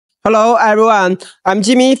Hello everyone, I'm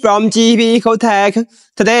Jimmy from GEP Ecotech.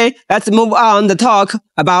 Today, let's move on to talk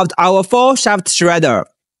about our 4-shaft shredder.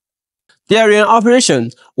 During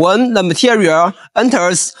operation, when the material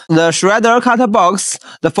enters the shredder cutter box,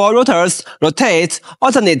 the 4 rotors rotate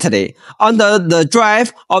alternately under the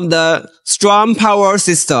drive of the strong power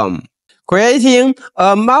system, creating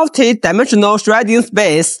a multi-dimensional shredding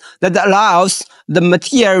space that allows the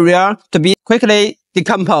material to be quickly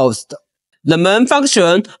decomposed. The main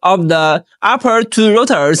function of the upper 2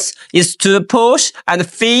 rotors is to push and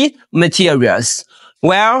feed materials,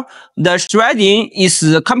 while the shredding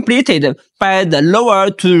is completed by the lower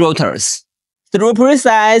 2 rotors. Through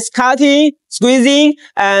precise cutting, squeezing,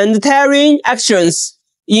 and tearing actions,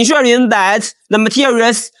 ensuring that the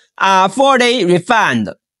materials are fully refined.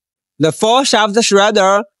 The 4-shaft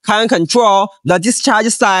shredder can control the discharge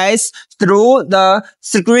size through the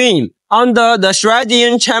screen under the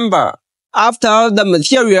shredding chamber. After the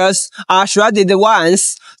materials are shredded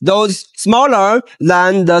once, those smaller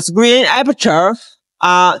than the screen aperture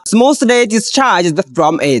are smoothly discharged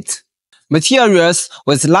from it. Materials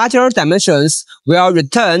with larger dimensions will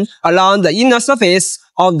return along the inner surface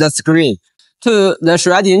of the screen to the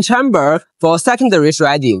shredding chamber for secondary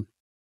shredding.